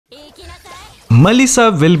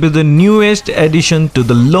Melissa will be the newest addition to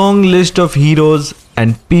the long list of heroes,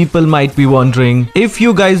 and people might be wondering if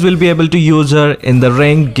you guys will be able to use her in the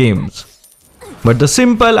ranked games. But the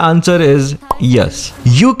simple answer is yes.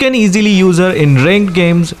 You can easily use her in ranked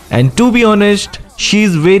games, and to be honest, she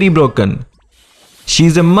is very broken. She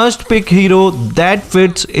is a must-pick hero that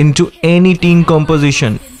fits into any team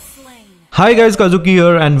composition. Hi guys, Kazuki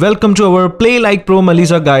here and welcome to our Play Like Pro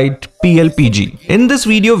Melissa Guide PLPG. In this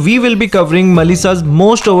video, we will be covering Melissa's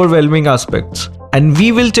most overwhelming aspects. And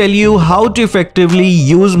we will tell you how to effectively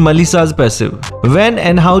use Melissa's passive, when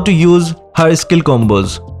and how to use her skill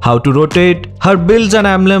combos, how to rotate, her builds and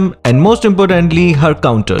emblem, and most importantly, her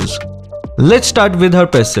counters. Let's start with her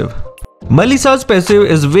passive. Melissa's passive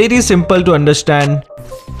is very simple to understand.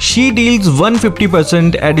 She deals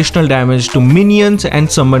 150% additional damage to minions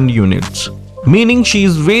and summoned units, meaning she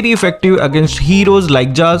is very effective against heroes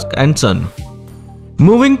like Jask and Sun.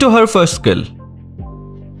 Moving to her first skill.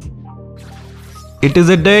 It is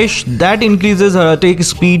a dash that increases her attack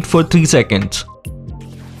speed for 3 seconds.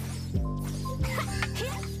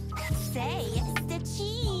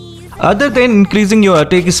 Other than increasing your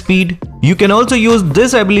attack speed, you can also use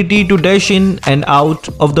this ability to dash in and out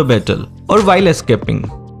of the battle or while escaping.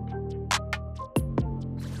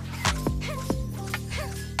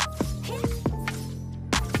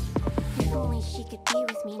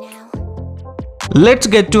 Let's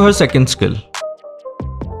get to her second skill.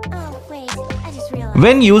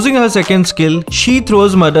 When using her second skill, she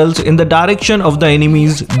throws muddles in the direction of the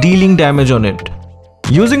enemies, dealing damage on it.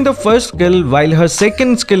 Using the first skill while her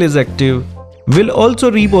second skill is active will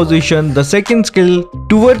also reposition the second skill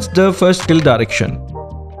towards the first skill direction.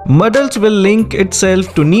 Muddles will link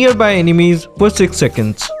itself to nearby enemies for 6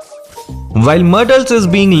 seconds. While Muddles is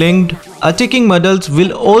being linked, attacking Muddles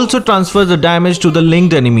will also transfer the damage to the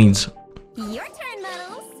linked enemies.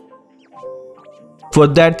 For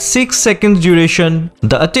that 6 seconds duration,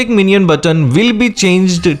 the attack minion button will be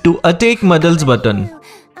changed to attack Muddles button.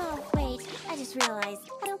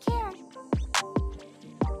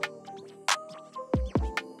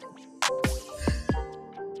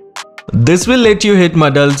 This will let you hit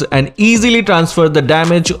Muddles and easily transfer the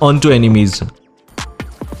damage onto enemies.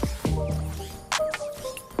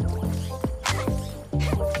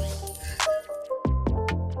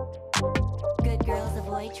 Good girls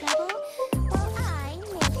avoid trouble.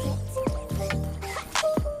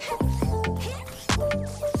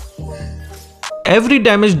 Every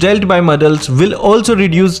damage dealt by Muddles will also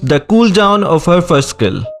reduce the cooldown of her first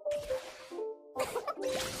skill.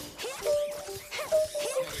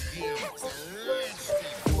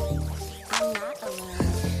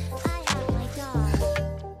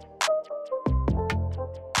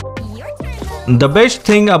 The best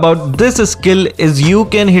thing about this skill is you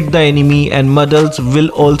can hit the enemy and Muddles will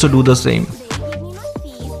also do the same.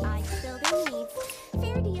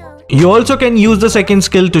 You also can use the second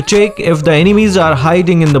skill to check if the enemies are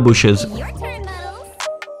hiding in the bushes.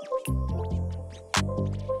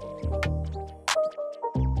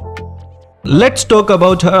 Let's talk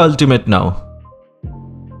about her ultimate now.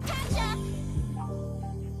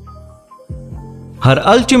 Her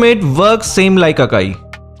ultimate works same like Akai.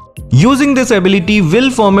 Using this ability will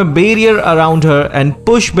form a barrier around her and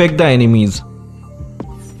push back the enemies.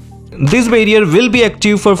 This barrier will be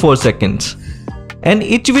active for 4 seconds. And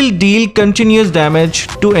it will deal continuous damage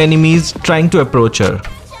to enemies trying to approach her.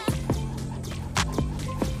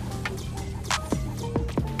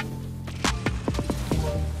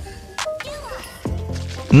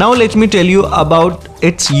 Now let me tell you about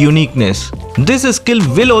its uniqueness. This skill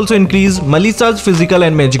will also increase Melissa's physical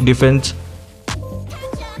and magic defense.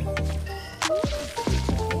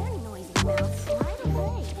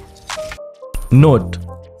 Note: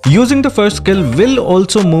 using the first skill will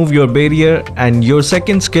also move your barrier and your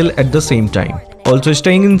second skill at the same time. Also,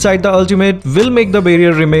 staying inside the ultimate will make the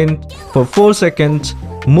barrier remain for 4 seconds.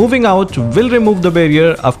 Moving out will remove the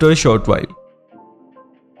barrier after a short while.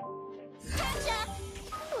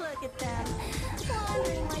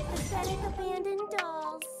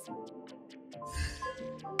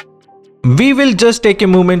 We will just take a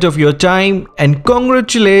moment of your time and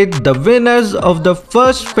congratulate the winners of the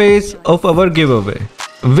first phase of our giveaway.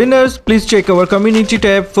 Winners, please check our community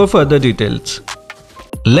tab for further details.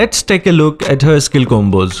 Let's take a look at her skill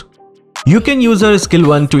combos. You can use her skill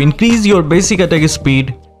 1 to increase your basic attack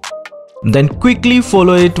speed, then quickly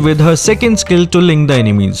follow it with her second skill to link the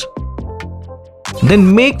enemies.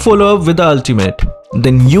 Then make follow up with the ultimate,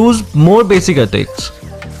 then use more basic attacks.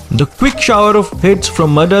 The quick shower of hits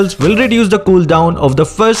from Muddles will reduce the cooldown of the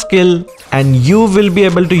first skill and you will be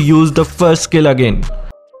able to use the first skill again.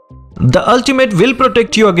 The ultimate will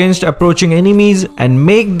protect you against approaching enemies and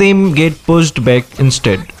make them get pushed back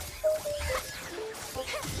instead.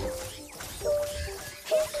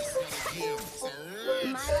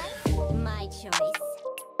 My choice.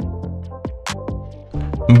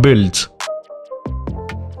 Builds.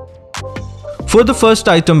 For the first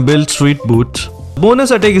item, build Sweet Boots.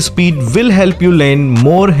 Bonus attack speed will help you land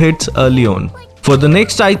more hits early on. For the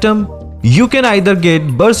next item, you can either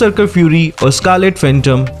get Berserker Fury or Scarlet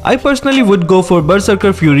Phantom. I personally would go for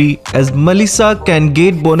Berserker Fury as Melissa can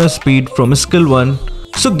get bonus speed from skill 1,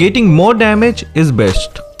 so getting more damage is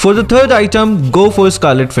best. For the third item, go for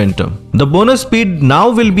Scarlet Phantom. The bonus speed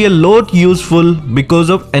now will be a lot useful because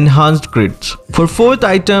of enhanced crits. For fourth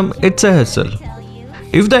item, it's a hassle.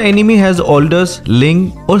 If the enemy has Aldous,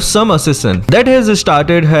 Ling or some assassin that has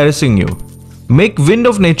started harassing you, make Wind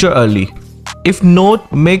of Nature early. If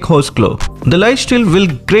not, make Horseclaw. The lifesteal will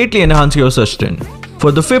greatly enhance your sustain.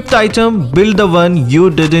 For the fifth item, build the one you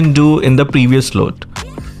didn't do in the previous slot.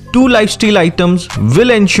 2 lifesteal items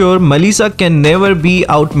will ensure Melissa can never be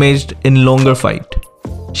outmatched in longer fight.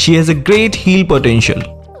 She has a great heal potential.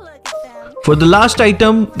 For the last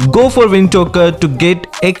item, go for Windtalker to get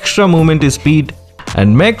extra movement speed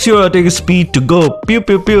and max your attack speed to go pew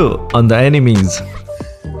pew pew on the enemies.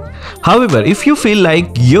 However, if you feel like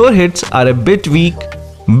your hits are a bit weak,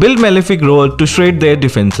 build Malefic Roar to shred their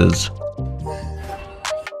defenses.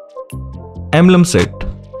 Emblem set.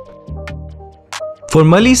 For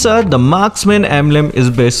Melissa, the Marksman emblem is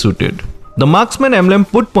best suited. The Marksman emblem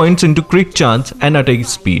put points into crit chance and attack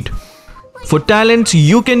speed. For talents,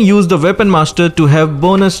 you can use the Weapon Master to have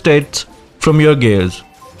bonus stats from your gears.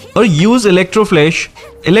 Or use Electro Flash.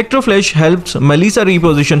 Electro Flash helps Melissa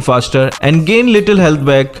reposition faster and gain little health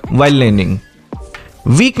back while landing.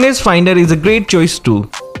 Weakness Finder is a great choice too,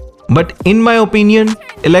 but in my opinion,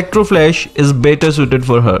 Electro Flash is better suited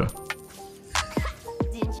for her.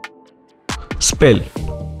 Spell.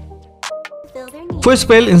 For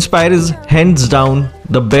spell, Inspire is hands down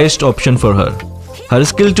the best option for her. Her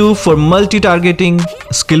skill 2 for multi-targeting,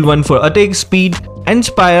 skill 1 for attack speed, and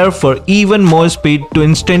Inspire for even more speed to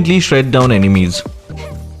instantly shred down enemies.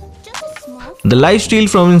 The lifesteal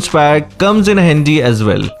from Inspire comes in handy as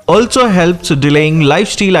well. Also helps delaying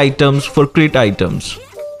lifesteal items for crit items.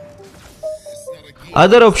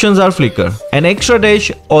 Other options are Flicker. An extra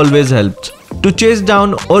dash always helps. To chase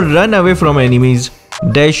down or run away from enemies,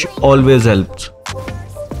 dash always helps.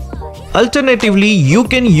 Alternatively, you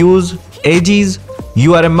can use Aegis.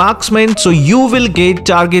 You are a marksman, so you will get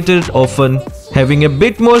targeted often. Having a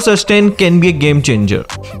bit more sustain can be a game changer.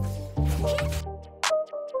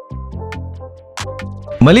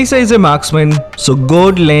 Melissa is a marksman, so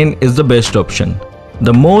Gold Lane is the best option.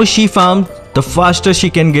 The more she farms, the faster she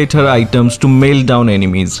can get her items to mail down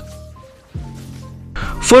enemies.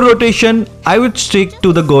 For rotation, I would stick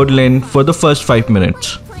to the Gold Lane for the first 5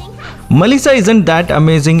 minutes. Melissa isn't that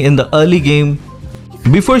amazing in the early game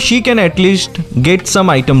before she can at least get some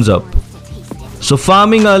items up. So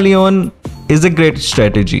farming early on is a great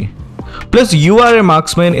strategy. Plus you are a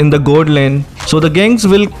marksman in the Gold Lane, so the gangs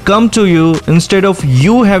will come to you instead of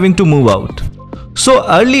you having to move out. So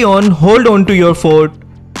early on, hold on to your fort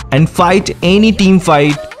and fight any team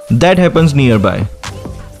fight that happens nearby.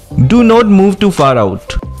 Do not move too far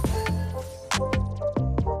out.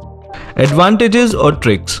 Advantages or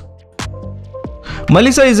tricks.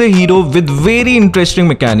 Melissa is a hero with very interesting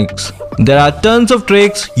mechanics. There are tons of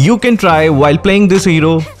tricks you can try while playing this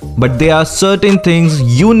hero, but there are certain things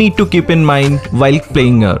you need to keep in mind while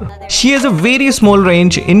playing her. She has a very small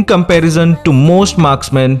range in comparison to most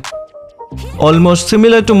marksmen, almost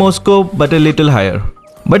similar to Moscow but a little higher.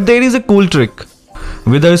 But there is a cool trick.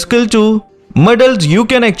 With her skill 2, Muddles, you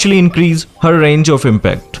can actually increase her range of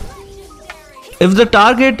impact. If the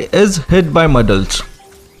target is hit by Muddles,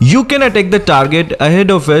 you can attack the target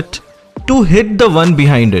ahead of it to hit the one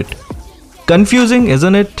behind it. Confusing,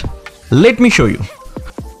 isn't it? Let me show you.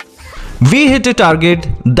 We hit a target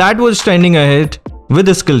that was standing ahead with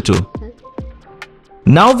a skill 2.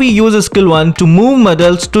 Now we use a skill 1 to move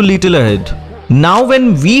Muddles to little ahead. Now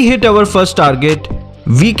when we hit our first target,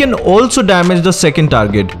 we can also damage the second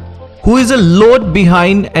target, who is a lot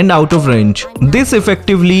behind and out of range. This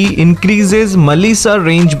effectively increases Melissa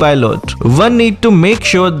range by a lot. One need to make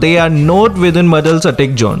sure they are not within Muddles'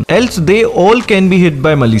 attack zone, else they all can be hit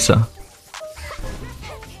by Melissa.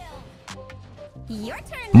 Your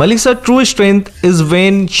turn. Melissa's true strength is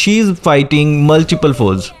when she's fighting multiple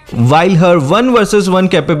foes, while her 1 versus 1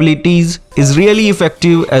 capabilities is really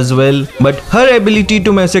effective as well, but her ability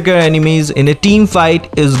to massacre enemies in a team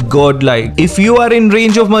fight is godlike. If you are in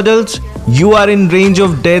range of models, you are in range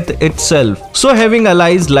of death itself. So having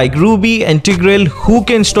allies like Ruby and Tigreal who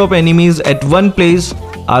can stop enemies at one place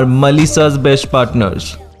are Melissa's best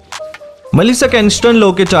partners. Melissa can stun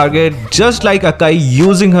lock a target just like Akai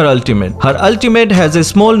using her ultimate. Her ultimate has a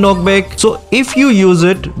small knockback, so if you use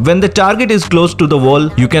it when the target is close to the wall,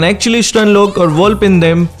 you can actually stun lock or wall pin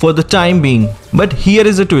them for the time being. But here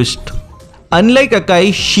is a twist. Unlike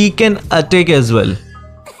Akai, she can attack as well.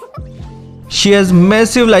 She has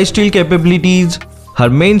massive lifesteal capabilities. Her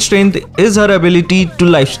main strength is her ability to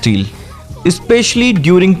lifesteal, especially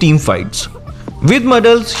during team fights. With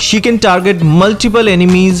models, she can target multiple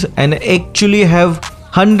enemies and actually have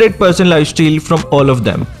 100% lifesteal from all of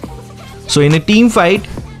them. So in a team fight,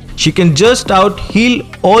 she can just out heal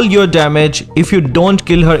all your damage if you don't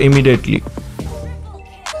kill her immediately.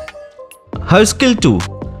 Her skill 2.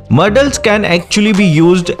 Models can actually be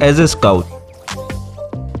used as a scout.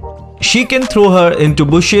 She can throw her into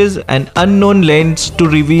bushes and unknown lands to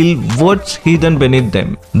reveal what's hidden beneath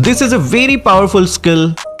them. This is a very powerful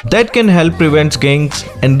skill that can help prevent ganks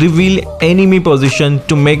and reveal enemy position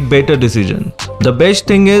to make better decisions. The best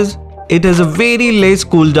thing is, it has a very less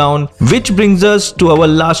cooldown, which brings us to our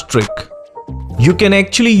last trick. You can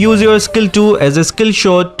actually use your skill 2 as a skill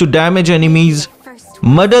shot to damage enemies.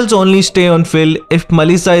 Models only stay on fill if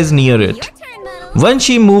Melissa is near it. Once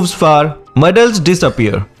she moves far, models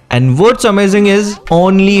disappear. And what's amazing is,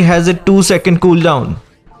 only has a 2-second cooldown.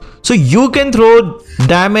 So you can throw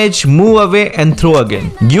damage, move away and throw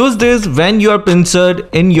again. Use this when you are pincered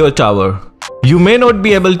in your tower. You may not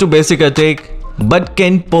be able to basic attack, but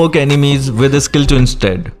can poke enemies with a skill 2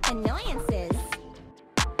 instead. Annoyances.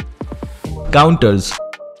 Counters.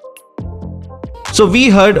 So we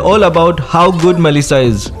heard all about how good Melissa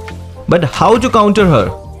is, but how to counter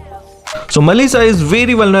her? So Melissa is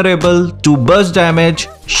very vulnerable to burst damage.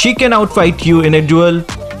 She can outfight you in a duel.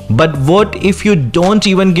 But what if you don't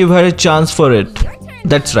even give her a chance for it?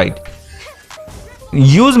 That's right.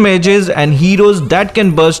 Use mages and heroes that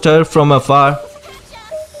can burst her from afar.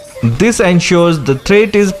 This ensures the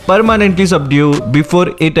threat is permanently subdued before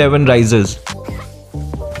it even rises.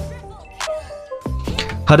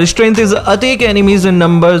 Her strength is attack enemies in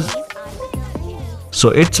numbers. So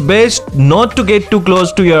it's best not to get too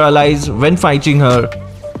close to your allies when fighting her.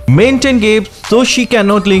 Maintain gaps so she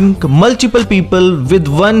cannot link multiple people with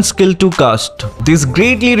one skill to cast. This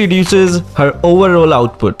greatly reduces her overall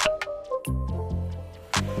output.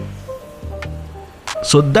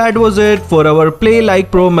 So that was it for our Play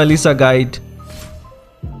Like Pro Melissa guide.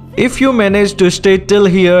 If you managed to stay till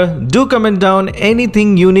here, do comment down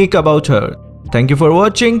anything unique about her. Thank you for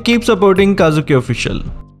watching. Keep supporting Kazuki Official.